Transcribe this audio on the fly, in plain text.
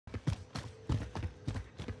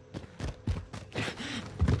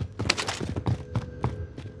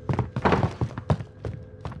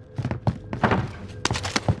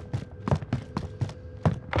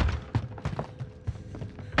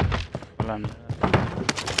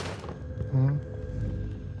Mm.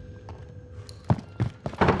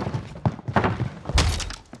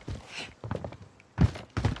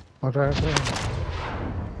 Otra vez.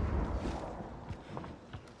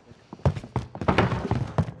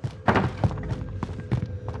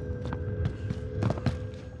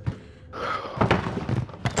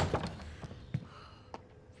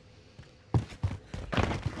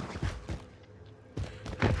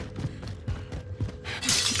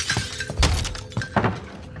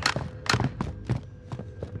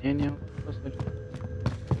 Niño,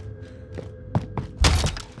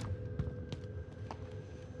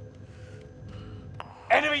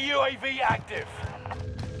 Enemy UAV active.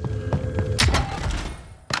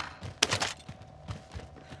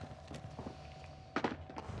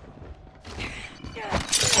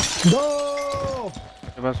 ¡No!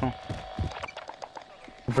 ¿qué pasó?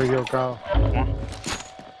 Me he equivocado. ¿Cómo?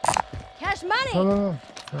 Cash No, money! no, no.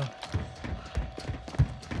 No.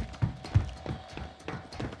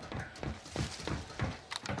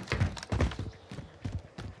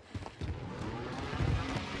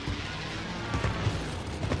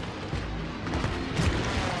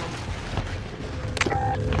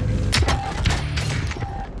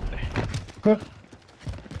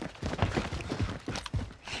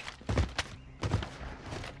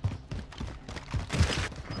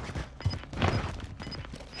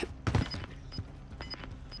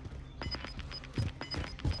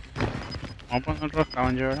 Vamos a poner otro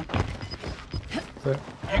scavenger, ¿verdad? Sí.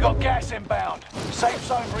 You got gas inbound. Safe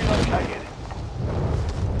zone relocated.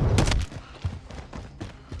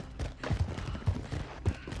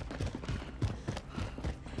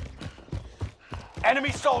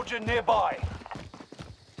 Enemy soldier nearby.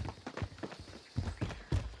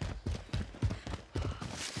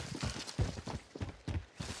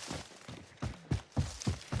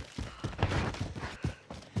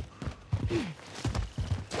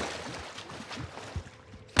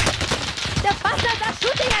 The bastards are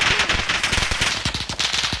shooting at me!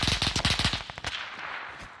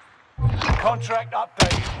 Contract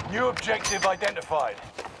updated. New objective identified.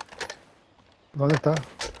 ¿Dónde está?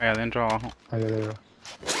 Ahí adentro, abajo. Ahí arriba.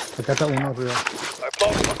 Acá está uno arriba. I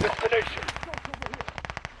marked my destination.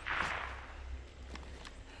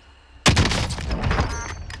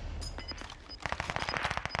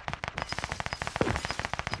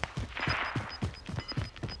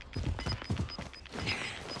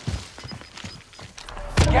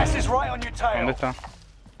 Gas is right on your tail. ¿Dónde está?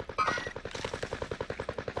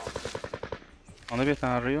 ¿Dónde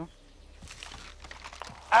está arriba?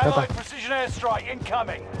 Allied precision airstrike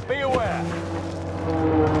incoming. Be aware.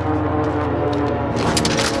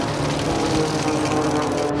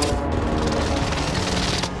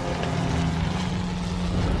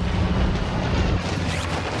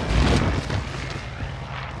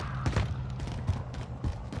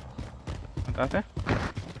 ¿Mataste?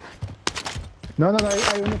 No, no, no,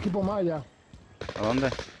 hay un equipo más allá. ¿A dónde?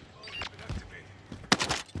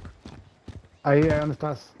 Ahí donde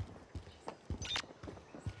estás.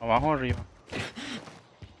 ¿Abajo o arriba?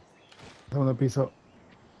 Segundo piso.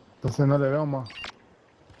 Entonces no le veo más.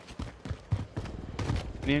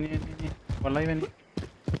 Vení. Por ahí vení.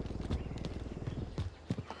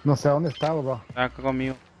 No sé a dónde está, papá. Está acá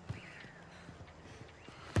conmigo.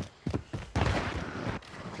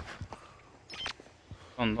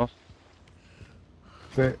 Son dos.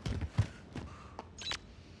 Sí.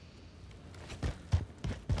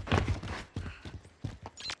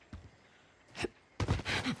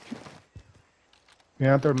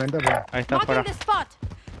 Mira la tormenta, pero. Ahí está afuera. Marking the spot!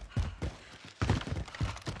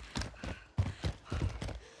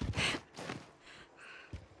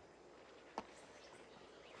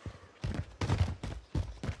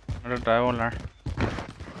 No trata de volar.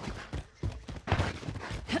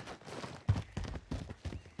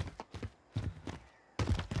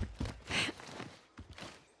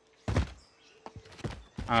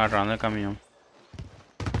 Agarrando el camión.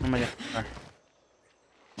 No me vayas a tocar.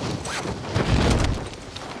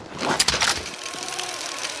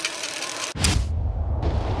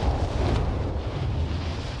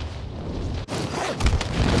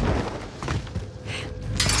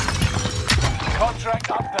 Contract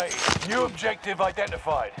updated. New objective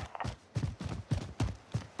identified.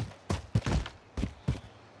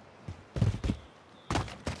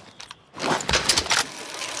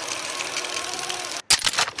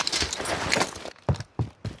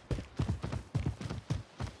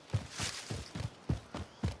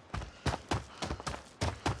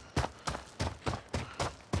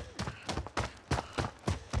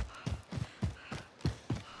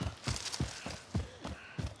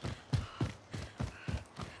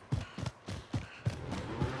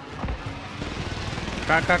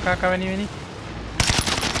 Acá, vení, vení.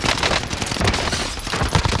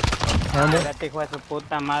 ¿A dónde? Espérate, hijo de su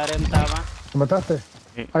puta madre, estaba. ¿Te mataste?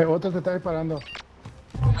 Sí. Hay otro que está disparando.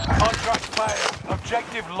 Contract failed.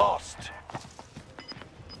 Objective lost.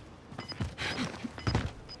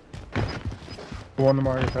 Hubo uno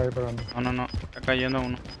más que está disparando. No. Está cayendo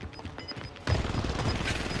uno.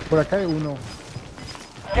 Por acá hay uno.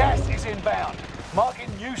 Gas is inbound. Marking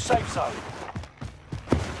new safe zone.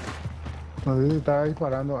 No sé si está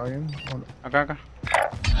disparando a alguien o no. Acá.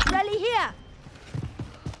 Rally here.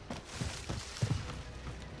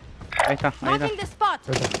 Ahí está. Marking the spot.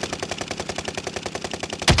 Ahí está.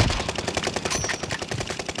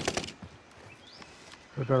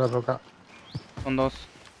 Esta la toca. Son dos.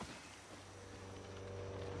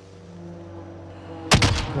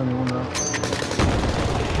 No, ninguna.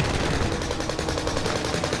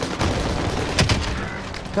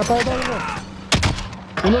 Ya está,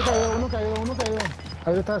 Uno caído.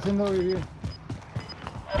 Ahí está haciendo vivir.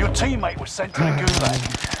 Your teammate was sent to the gulag.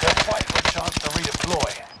 They'll fight for a chance to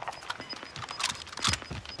redeploy.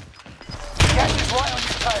 Gas is right on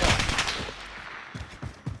your tail.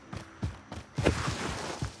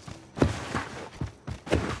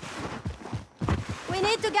 We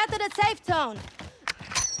need to get to the safe zone.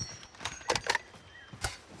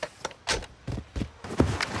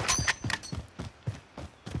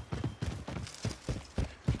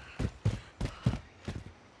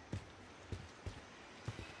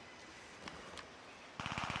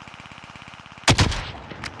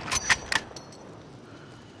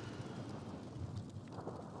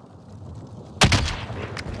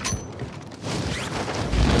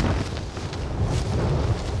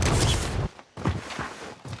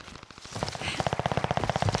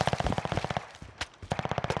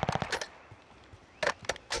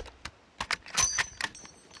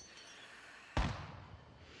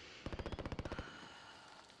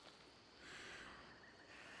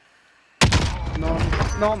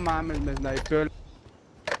 No mames, me snipeó el...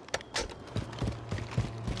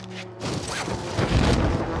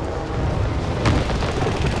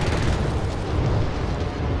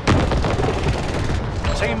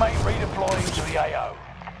 Teammate redeploying to the AO.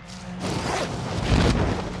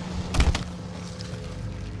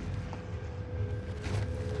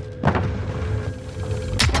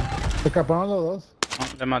 Se escaparon los dos. No,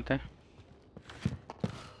 le maté.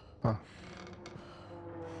 Ah.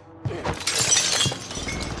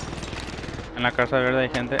 En la casa verde hay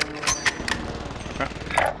gente.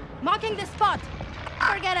 Acá. Marking the spot.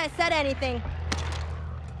 Forget I said anything.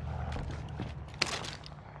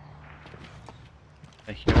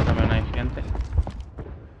 A la izquierda también hay gente.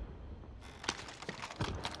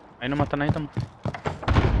 Ahí no matan, ahí también.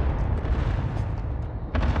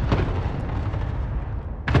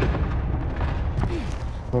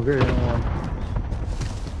 Ok, no.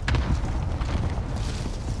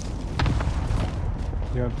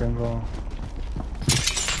 Ya tengo.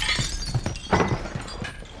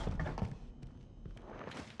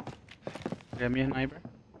 ¿De mi sniper?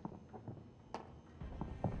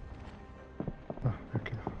 Ah,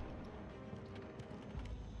 aquí.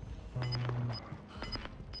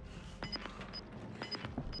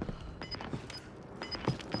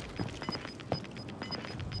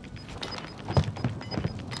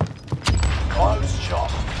 Close shop.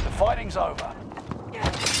 The fighting's over.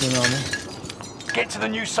 Vamos. Get to the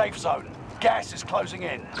new safe zone. Gas is closing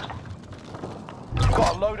in.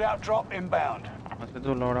 Got a loadout drop inbound. Hace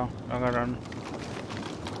tu logro. Lo agarraron.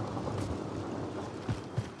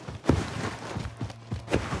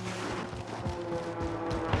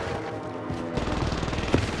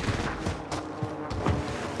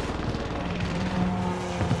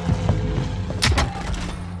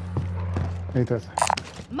 Ahí está ese.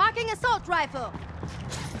 Marking assault rifle.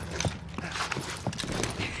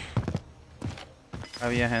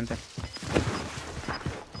 Había gente.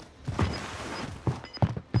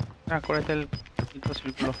 Ah, córrete el quinto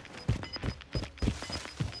círculo.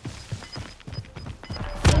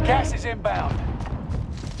 Gas is inbound.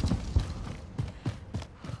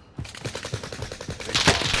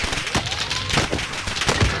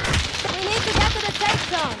 We need to get to the safe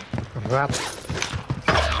zone. Rap.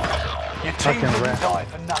 Your team Fucking didn't rat. die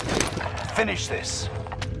for nothing. Finish this.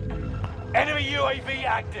 Enemy UAV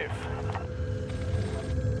active.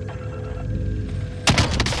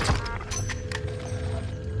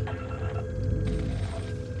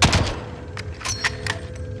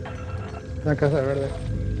 La casa verde.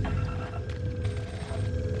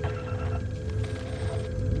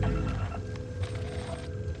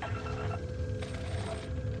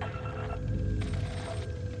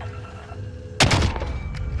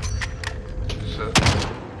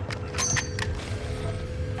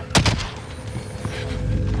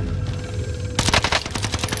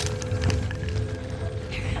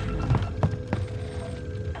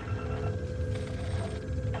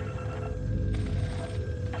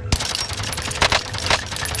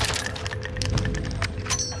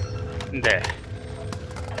 De.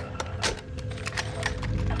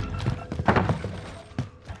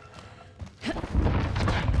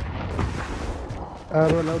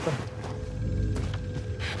 Agarro el auto.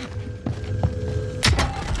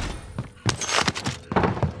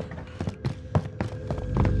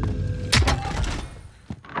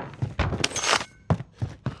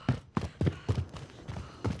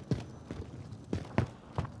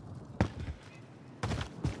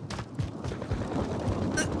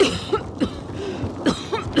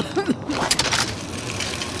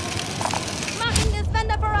 Marking this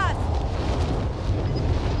vendor for us.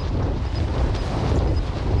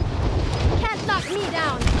 Can't knock me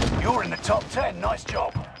down. You're in the top 10. Nice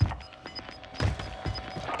job.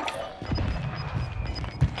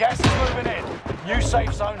 Gas is moving in. New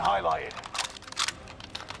safe zone highlighted.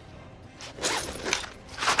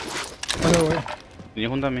 ¿Dónde voy? Vení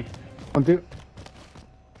junto a mí. Contigo.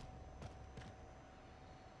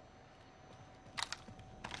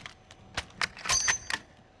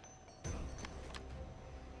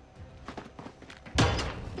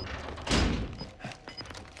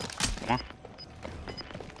 Toma.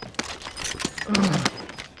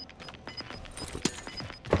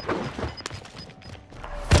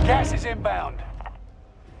 Gas is inbound.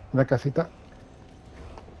 La casita.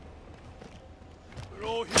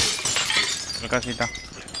 La casita.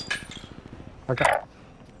 Acá.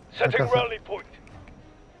 Setting Acá. rally point.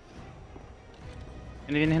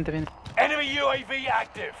 Viene gente, viene. Enemy UAV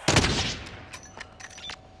active.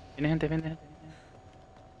 Viene gente, viene.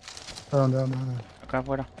 ¿A dónde? Acá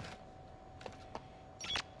afuera.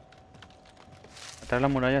 Atrás de la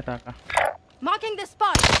muralla está acá. Marking the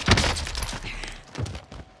spot.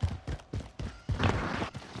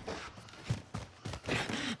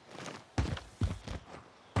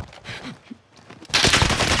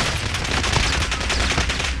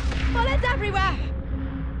 Bullets everywhere.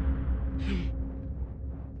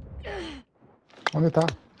 ¿Dónde está?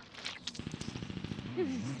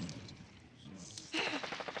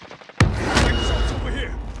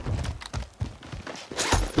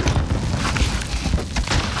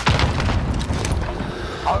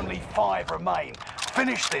 Only 5 remain.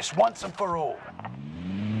 Finish this once and for all.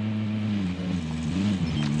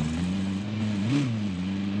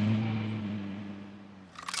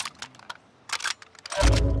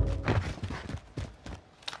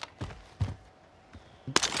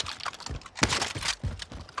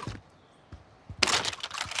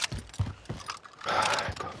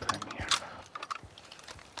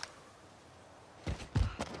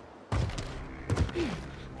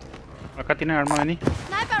 Acá tiene arma, vení.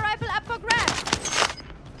 Sniper rifle up for grabs.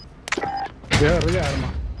 Yo agarré ya arma.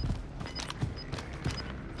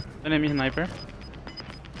 Tiene mi sniper.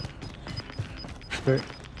 Sí.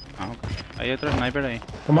 Ah, ok. Hay otro sniper ahí.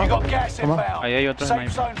 Toma. You got gas Toma. inbound. Ahí hay otro Safe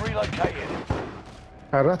sniper. zone relocated.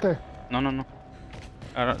 ¿Agarraste? No.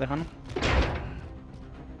 Ahora, déjanos.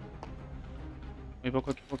 Muy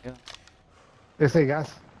poco equipo queda. Ese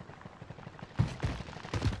gas.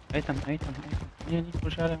 Ahí están. Vení,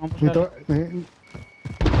 pushale, vamos a Necesito- pusharle.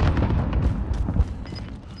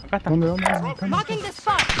 Acá están. ¿Dónde? Marking the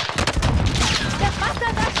spot. The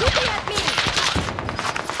bastards are shooting at me.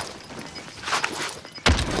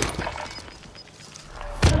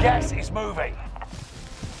 Gas is moving.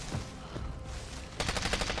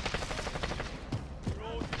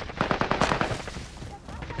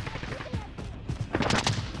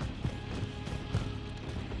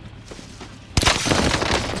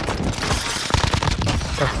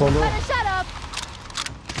 Estás solo. Better shut up.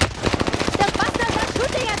 The bastards are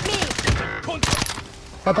shooting at me.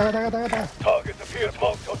 Gata. Targets appear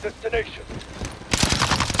marked on destination.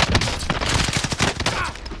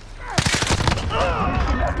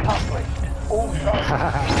 Accomplished. All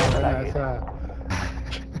targets Buena esa.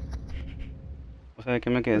 O sea, que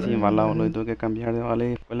me quedé sin bala, boludo, y tuve que cambiar de bala y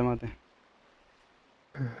después le maté.